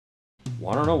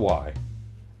Want to know why?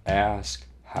 Ask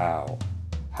how.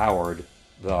 Howard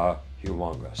the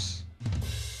Humongous.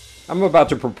 I'm about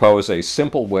to propose a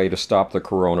simple way to stop the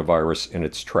coronavirus in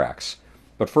its tracks.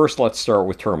 But first, let's start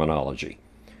with terminology.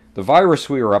 The virus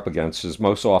we are up against is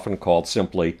most often called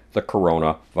simply the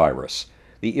coronavirus.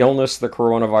 The illness the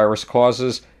coronavirus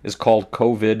causes is called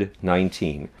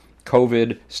COVID-19.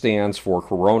 COVID stands for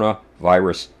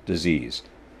coronavirus disease.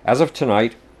 As of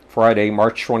tonight, Friday,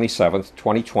 March 27th,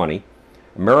 2020,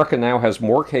 America now has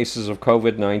more cases of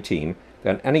COVID-19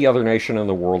 than any other nation in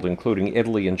the world, including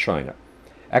Italy and China.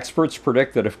 Experts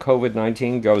predict that if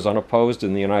COVID-19 goes unopposed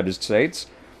in the United States,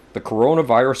 the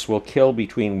coronavirus will kill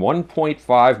between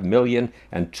 1.5 million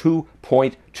and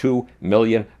 2.2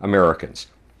 million Americans.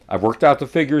 I've worked out the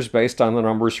figures based on the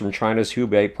numbers from China's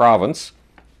Hubei province,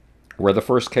 where the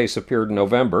first case appeared in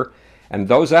November, and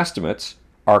those estimates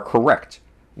are correct.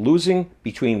 Losing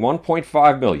between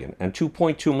 1.5 million and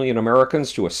 2.2 million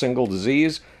Americans to a single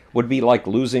disease would be like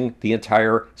losing the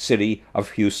entire city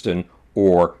of Houston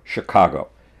or Chicago.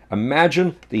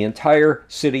 Imagine the entire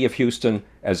city of Houston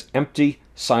as empty,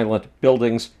 silent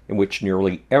buildings in which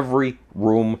nearly every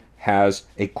room has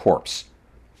a corpse.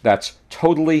 That's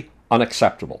totally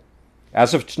unacceptable.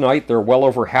 As of tonight, there are well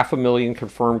over 500,000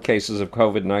 confirmed cases of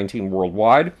COVID-19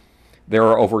 worldwide. There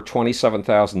are over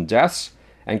 27,000 deaths,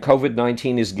 and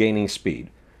COVID-19 is gaining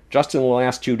speed. Just in the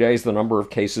last 2 days, the number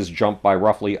of cases jumped by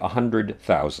roughly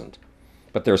 100,000.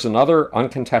 But there's another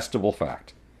uncontestable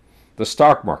fact. The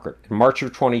stock market in March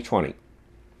of 2020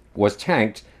 was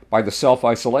tanked by the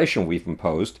self-isolation we've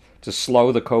imposed to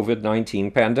slow the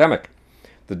COVID-19 pandemic.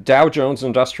 The Dow Jones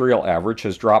Industrial Average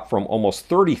has dropped from almost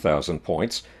 30,000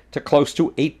 points to close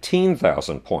to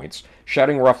 18,000 points,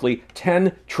 shedding roughly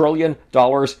 $10 trillion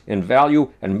in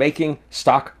value and making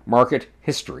stock market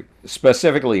history.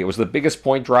 Specifically, it was the biggest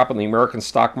point drop in the American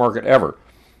stock market ever.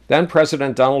 Then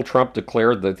President Donald Trump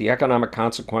declared that the economic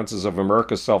consequences of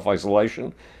America's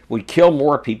self-isolation would kill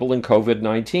more people than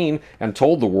COVID-19 and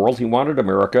told the world he wanted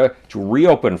America to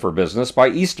reopen for business by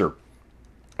Easter.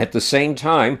 At the same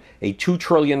time, a $2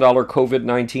 trillion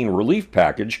COVID-19 relief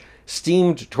package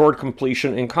steamed toward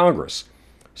completion in Congress.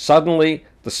 Suddenly,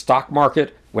 the stock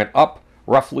market went up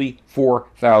roughly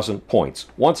 4,000 points,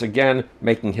 once again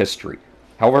making history.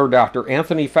 However, Dr.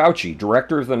 Anthony Fauci,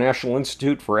 director of the National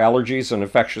Institute for Allergies and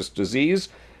Infectious Disease,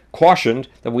 cautioned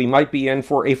that we might be in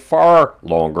for a far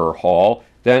longer haul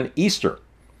than Easter.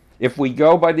 If we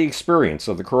go by the experience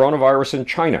of the coronavirus in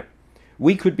China,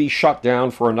 we could be shut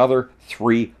down for another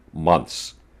 3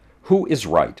 months. Who is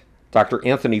right, Dr.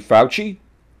 Anthony Fauci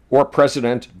or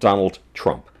President Donald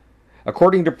Trump?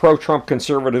 According to pro-Trump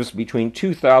conservatives, between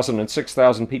 2,000 and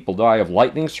 6,000 people die of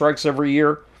lightning strikes every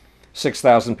year,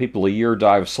 6,000 people a year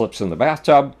die of slips in the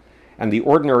bathtub, and the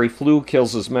ordinary flu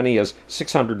kills as many as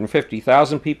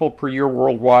 650,000 people per year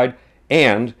worldwide,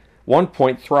 and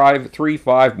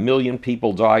 1.35 million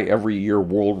people die every year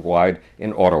worldwide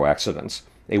in auto accidents.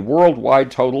 A worldwide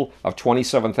total of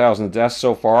 27,000 deaths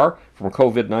so far from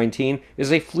COVID-19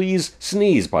 is a flea's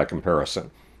sneeze by comparison.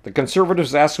 The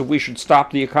conservatives ask if we should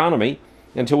stop the economy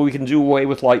until we can do away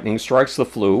with lightning strikes, the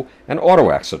flu, and auto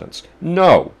accidents.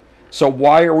 No. So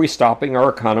why are we stopping our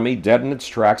economy dead in its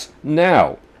tracks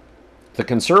now? The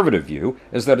conservative view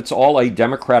is that it's all a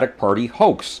Democratic Party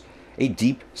hoax, a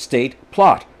deep state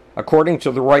plot. According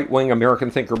to the right-wing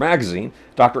American Thinker magazine,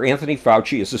 Dr. Anthony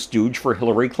Fauci is a stooge for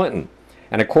Hillary Clinton.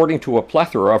 And according to a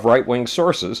plethora of right-wing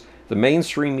sources, the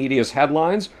mainstream media's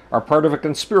headlines are part of a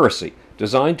conspiracy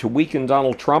designed to weaken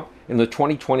Donald Trump in the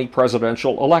 2020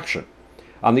 presidential election.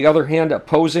 On the other hand,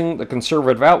 opposing the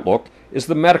conservative outlook is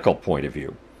the medical point of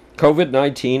view.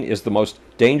 COVID-19 is the most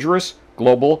dangerous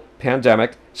global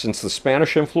pandemic since the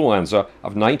Spanish influenza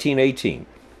of 1918,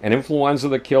 an influenza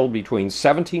that killed between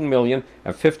 17 million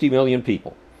and 50 million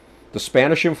people. The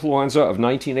Spanish influenza of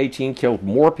 1918 killed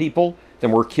more people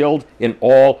than were killed in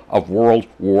all of World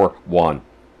War I.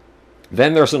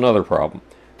 Then there's another problem.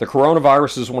 The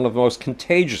coronavirus is one of the most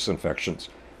contagious infections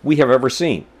we have ever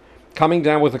seen. Coming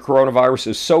down with the coronavirus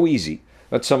is so easy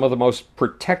that some of the most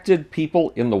protected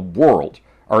people in the world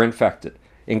are infected,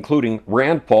 including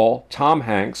Rand Paul, Tom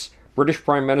Hanks, British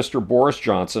Prime Minister Boris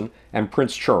Johnson, and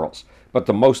Prince Charles. But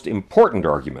the most important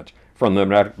argument from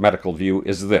the medical view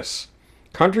is this.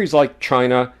 Countries like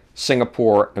China,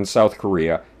 Singapore, and South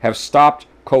Korea have stopped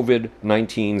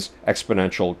COVID-19's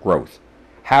exponential growth.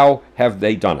 How have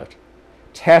they done it?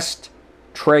 Test,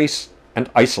 trace, and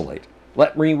isolate.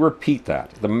 Let me repeat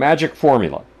that. The magic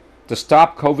formula to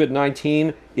stop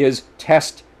COVID-19 is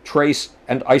test, trace,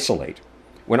 and isolate.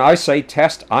 When I say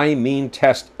test, I mean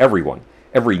test everyone,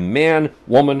 every man,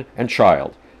 woman, and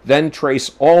child. then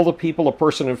trace all the people a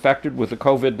person infected with the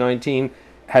COVID-19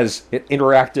 has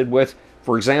interacted with.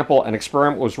 For example, an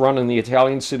experiment was run in the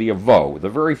Italian city of Vo, the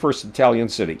very first Italian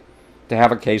city to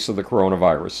have a case of the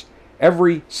coronavirus.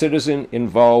 Every citizen in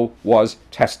Vo was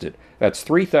tested. That's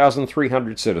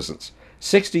 3,300 citizens.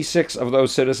 66 of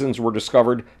those citizens were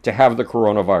discovered to have the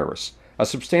coronavirus. A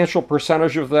substantial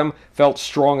percentage of them felt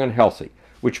strong and healthy,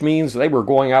 which means they were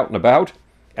going out and about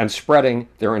and spreading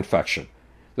their infection.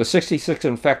 The 66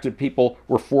 infected people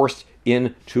were forced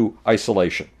into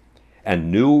isolation,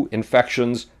 and new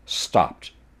infections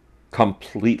stopped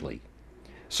completely.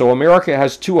 So America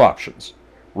has two options: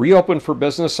 reopen for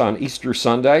business on Easter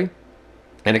Sunday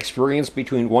and experience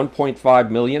between 1.5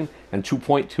 million and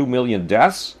 2.2 million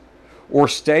deaths, or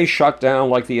stay shut down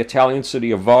like the Italian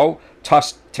city of Vo,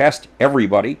 test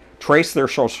everybody, trace their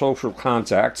social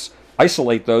contacts,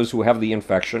 isolate those who have the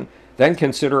infection, then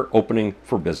consider opening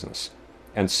for business,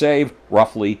 and save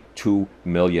roughly 2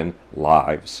 million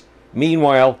lives.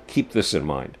 Meanwhile, keep this in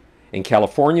mind. In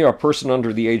California, a person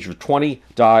under the age of 20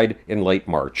 died in late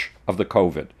March of the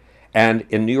COVID. And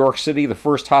in New York City, the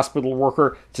first hospital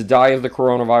worker to die of the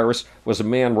coronavirus was a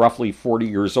man roughly 40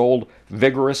 years old,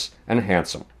 vigorous and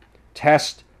handsome.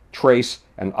 Test, trace,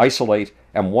 and isolate,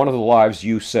 and one of the lives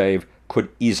you save could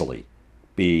easily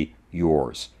be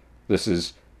yours. This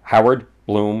is Howard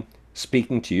Bloom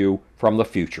speaking to you from the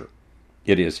future.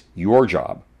 It is your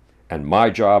job and my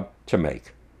job to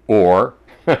make. Or,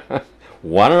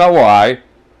 want to know why?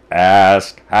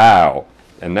 Ask how.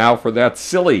 And now for that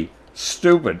silly,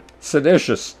 stupid,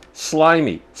 seditious,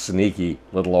 slimy, sneaky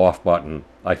little off button.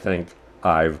 I think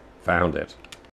I've found it.